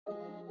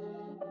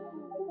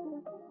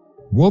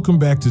Welcome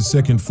back to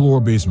Second Floor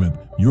Basement,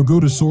 your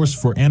go-to source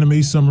for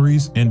anime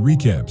summaries and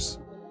recaps.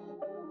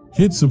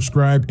 Hit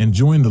subscribe and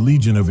join the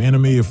legion of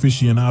anime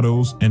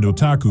aficionados and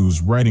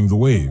otakus riding the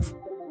wave.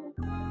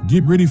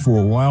 Get ready for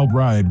a wild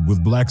ride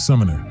with Black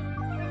Summoner.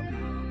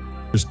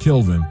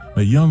 Kelvin,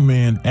 a young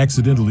man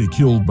accidentally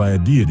killed by a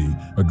deity,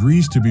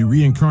 agrees to be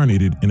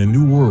reincarnated in a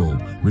new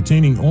world,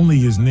 retaining only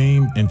his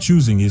name and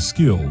choosing his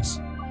skills.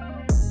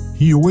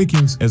 He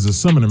awakens as a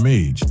summoner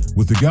mage,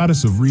 with the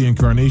goddess of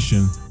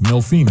reincarnation,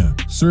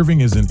 Melfina,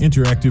 serving as an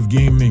interactive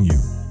game menu.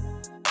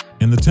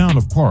 In the town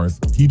of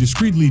Parth, he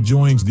discreetly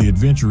joins the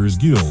Adventurers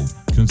Guild,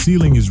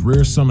 concealing his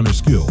rare summoner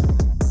skill.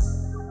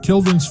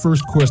 Kelvin's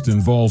first quest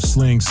involves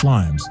slaying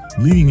slimes,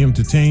 leading him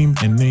to tame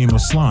and name a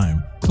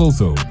slime,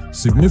 Clotho,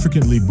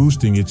 significantly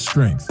boosting its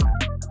strength.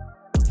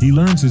 He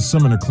learns his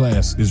summoner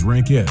class is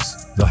rank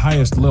S, the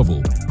highest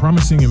level,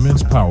 promising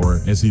immense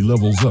power as he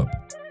levels up.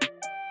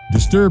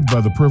 Disturbed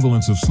by the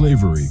prevalence of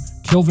slavery,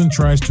 Kelvin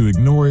tries to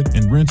ignore it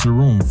and rents a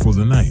room for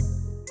the night.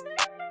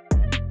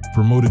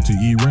 Promoted to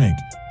E rank,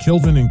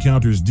 Kelvin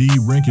encounters D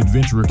rank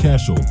adventurer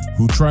Cashel,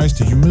 who tries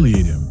to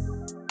humiliate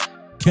him.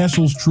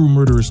 Cashel's true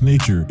murderous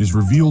nature is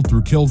revealed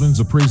through Kelvin's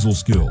appraisal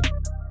skill.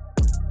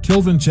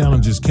 Kelvin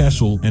challenges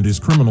Cashel and his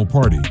criminal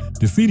party,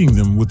 defeating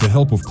them with the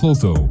help of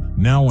Clotho,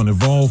 now an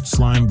evolved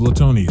slime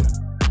Gluttonia.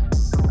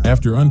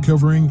 After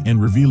uncovering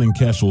and revealing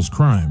Cashel's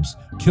crimes,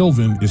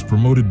 Kelvin is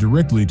promoted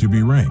directly to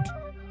B rank.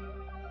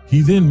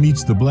 He then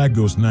meets the Black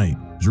Ghost Knight,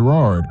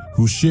 Gerard,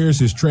 who shares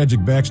his tragic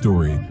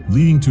backstory,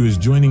 leading to his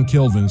joining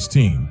Kelvin's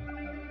team.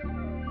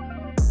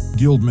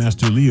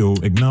 Guildmaster Leo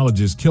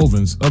acknowledges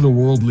Kelvin's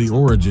otherworldly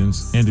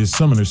origins and his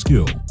summoner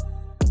skill.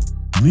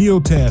 Leo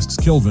tasks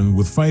Kelvin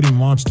with fighting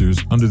monsters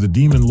under the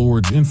Demon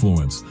Lord's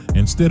influence,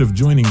 instead of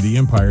joining the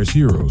Empire's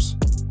heroes.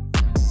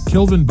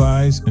 Kelvin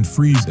buys and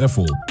frees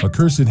Ethel, a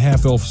cursed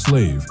half-elf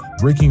slave,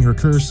 breaking her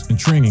curse and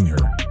training her.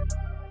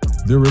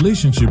 Their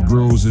relationship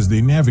grows as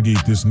they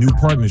navigate this new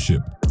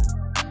partnership.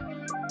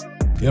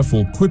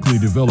 Ethel quickly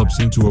develops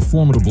into a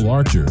formidable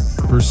archer,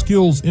 her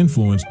skills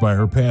influenced by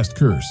her past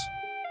curse.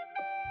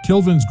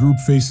 Kelvin's group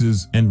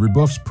faces and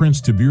rebuffs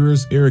Prince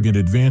Tibura's arrogant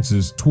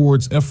advances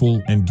towards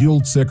Ethel and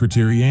Guild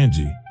Secretary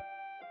Angie.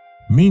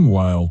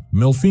 Meanwhile,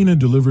 Melfina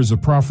delivers a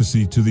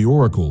prophecy to the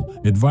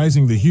Oracle,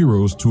 advising the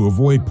heroes to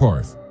avoid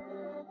Parth.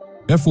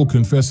 Ethel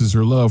confesses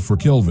her love for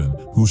Kelvin,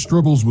 who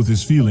struggles with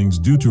his feelings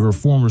due to her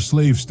former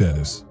slave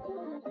status.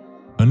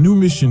 A new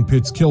mission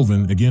pits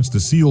Kelvin against a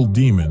sealed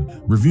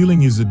demon, revealing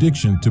his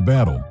addiction to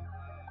battle.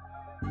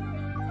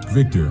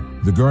 Victor,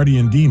 the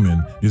guardian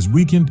demon, is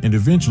weakened and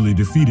eventually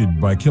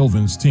defeated by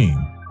Kelvin's team.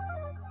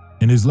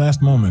 In his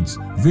last moments,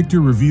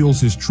 Victor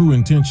reveals his true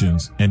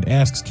intentions and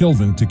asks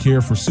Kelvin to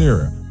care for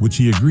Sarah, which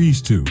he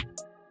agrees to.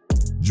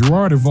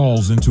 Gerard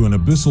evolves into an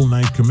Abyssal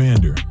Knight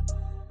commander.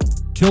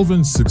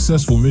 Kelvin's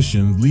successful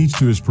mission leads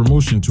to his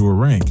promotion to a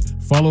rank,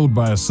 followed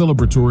by a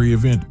celebratory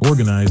event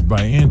organized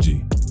by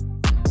Angie.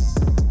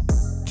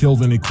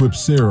 Kelvin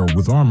equips Sarah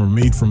with armor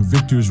made from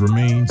Victor's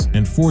remains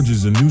and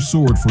forges a new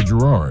sword for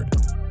Gerard.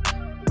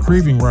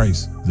 Craving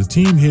rice, the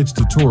team heads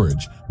to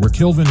Torridge, where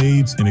Kelvin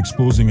aids in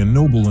exposing a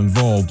noble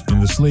involved in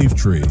the slave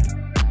trade.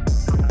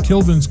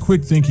 Kelvin's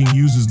quick thinking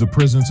uses the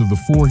presence of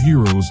the four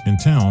heroes in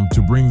town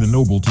to bring the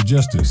noble to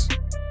justice.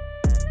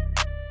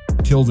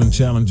 Kelvin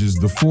challenges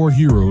the four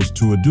heroes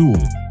to a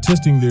duel,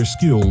 testing their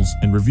skills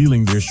and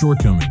revealing their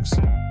shortcomings.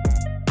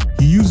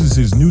 He uses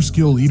his new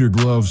skill Eater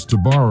gloves to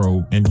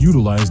borrow and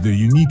utilize their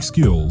unique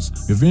skills,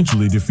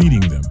 eventually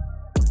defeating them.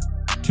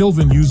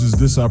 Kelvin uses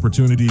this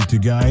opportunity to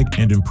guide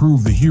and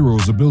improve the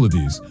heroes'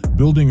 abilities,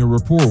 building a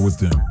rapport with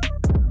them.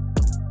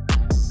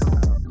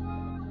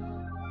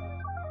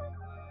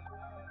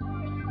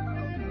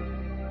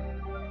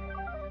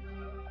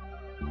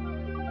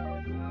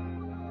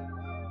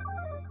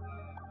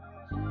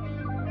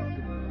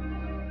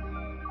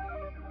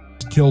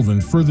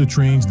 Kelvin further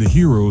trains the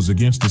heroes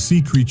against a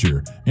sea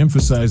creature,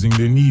 emphasizing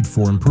their need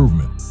for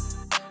improvement.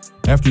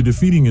 After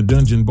defeating a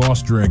dungeon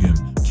boss dragon,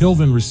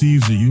 Kelvin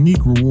receives a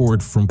unique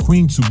reward from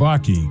Queen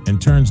Tsubaki and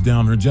turns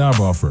down her job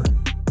offer.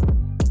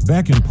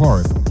 Back in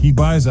Parth, he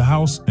buys a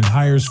house and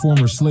hires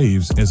former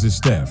slaves as his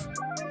staff.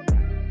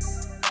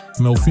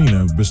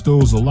 Melfina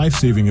bestows a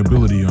life-saving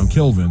ability on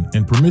Kelvin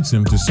and permits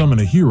him to summon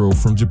a hero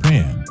from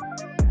Japan.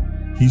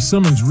 He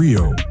summons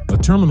Rio, a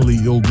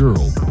terminally ill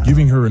girl,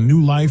 giving her a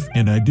new life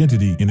and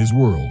identity in his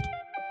world.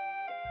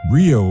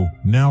 Rio,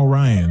 now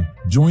Ryan,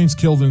 joins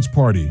Kelvin's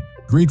party,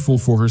 grateful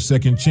for her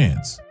second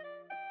chance.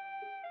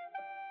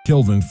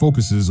 Kelvin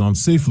focuses on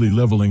safely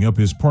leveling up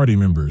his party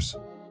members.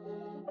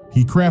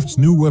 He crafts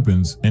new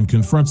weapons and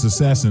confronts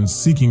assassins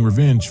seeking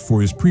revenge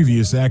for his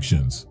previous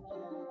actions.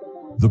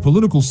 The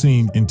political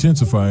scene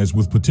intensifies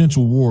with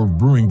potential war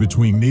brewing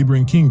between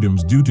neighboring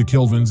kingdoms due to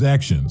Kelvin's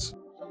actions.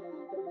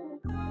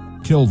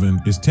 Kelvin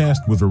is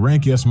tasked with a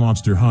rank S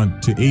monster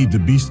hunt to aid the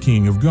Beast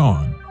King of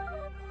Gone.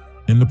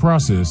 In the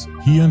process,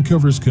 he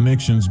uncovers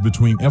connections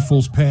between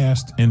Ethel's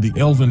past and the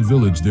elven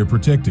village they're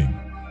protecting.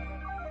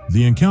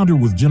 The encounter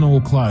with General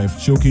Clive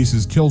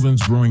showcases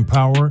Kelvin's growing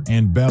power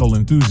and battle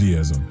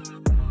enthusiasm.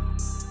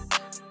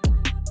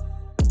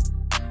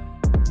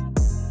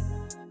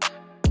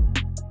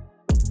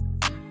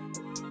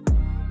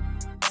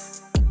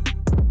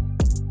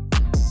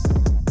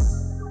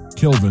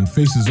 Kelvin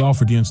faces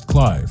off against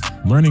Clive,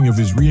 learning of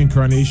his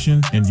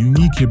reincarnation and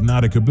unique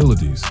hypnotic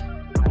abilities.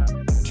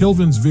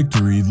 Kelvin's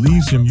victory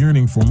leaves him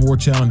yearning for more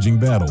challenging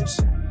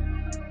battles.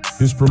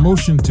 His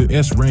promotion to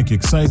S rank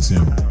excites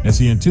him as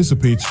he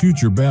anticipates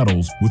future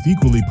battles with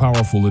equally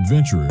powerful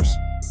adventurers.